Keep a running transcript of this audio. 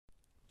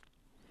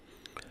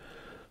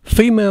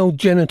Female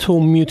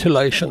genital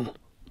mutilation.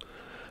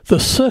 The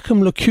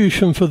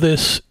circumlocution for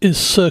this is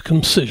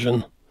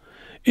circumcision.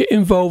 It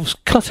involves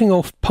cutting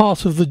off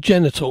part of the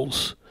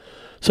genitals.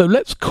 So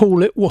let's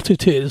call it what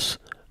it is,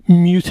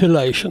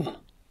 mutilation.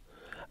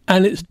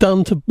 And it's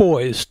done to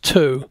boys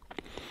too.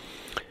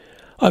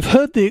 I've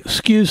heard the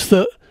excuse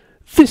that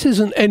this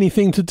isn't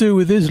anything to do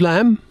with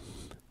Islam,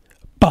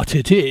 but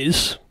it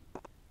is.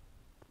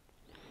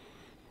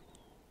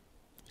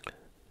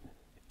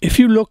 If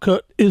you look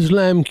at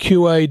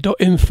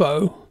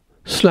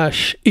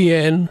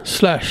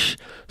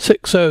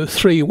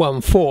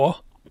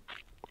islamqa.info/en/60314,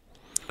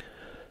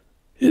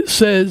 it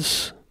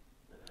says,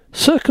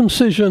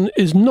 circumcision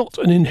is not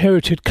an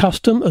inherited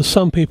custom as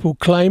some people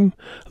claim,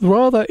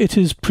 rather it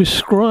is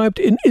prescribed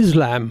in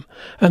Islam,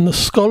 and the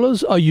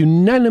scholars are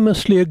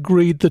unanimously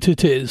agreed that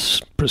it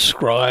is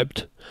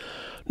prescribed.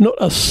 Not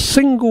a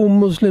single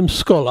Muslim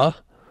scholar,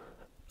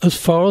 as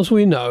far as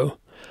we know,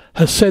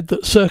 has said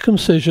that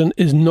circumcision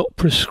is not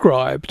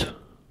prescribed.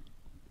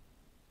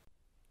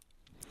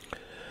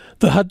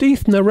 The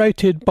hadith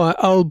narrated by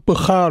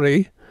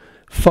Al-Bukhari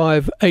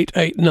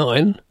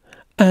 5889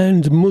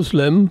 and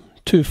Muslim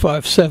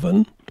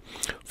 257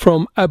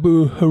 from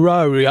Abu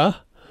Hurairah,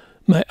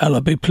 may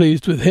Allah be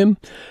pleased with him,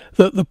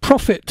 that the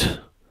Prophet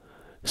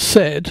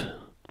said,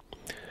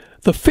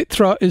 "The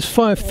fitrah is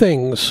 5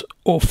 things,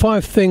 or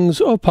 5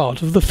 things are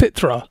part of the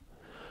fitrah: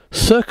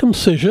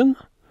 circumcision,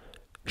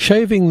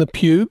 shaving the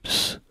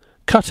pubes,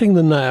 cutting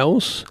the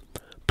nails,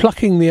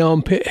 plucking the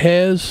armpit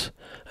hairs,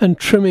 and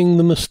trimming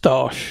the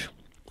moustache."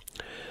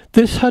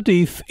 This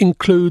hadith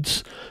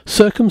includes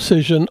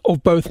circumcision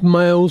of both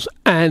males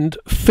and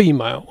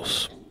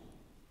females.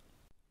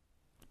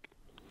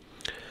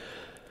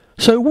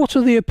 So what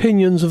are the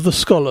opinions of the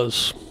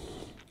scholars?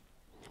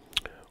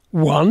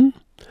 1.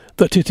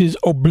 That it is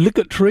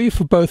obligatory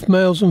for both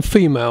males and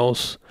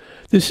females.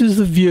 This is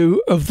the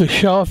view of the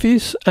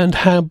Shafis and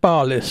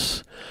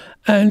Hanbalis,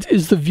 and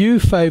is the view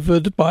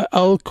favoured by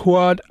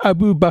Al-Quad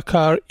Abu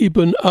Bakr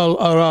ibn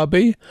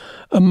al-Arabi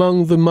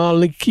among the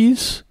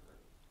Malikis.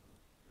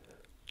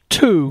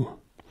 2.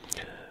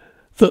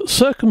 That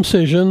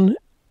circumcision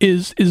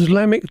is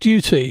Islamic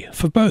duty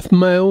for both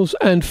males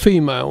and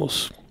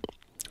females.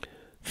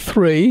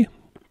 3.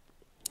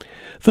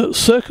 That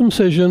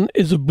circumcision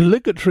is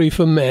obligatory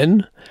for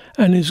men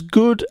and is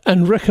good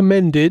and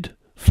recommended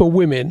for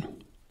women.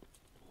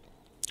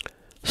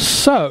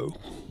 So,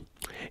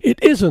 it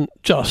isn't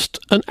just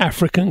an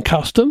African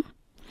custom.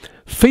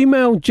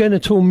 Female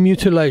genital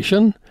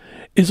mutilation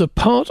is a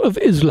part of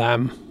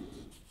Islam.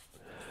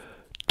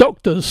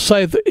 Doctors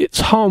say that it's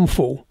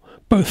harmful,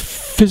 both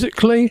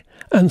physically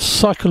and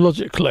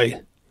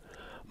psychologically.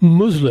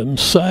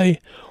 Muslims say,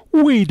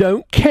 we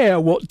don't care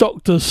what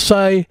doctors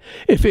say.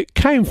 If it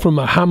came from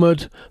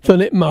Muhammad, then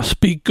it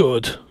must be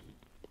good.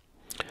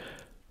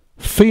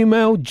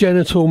 Female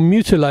genital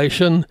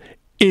mutilation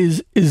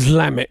is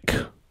Islamic.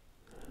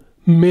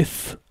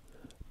 Myth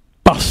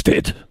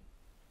busted.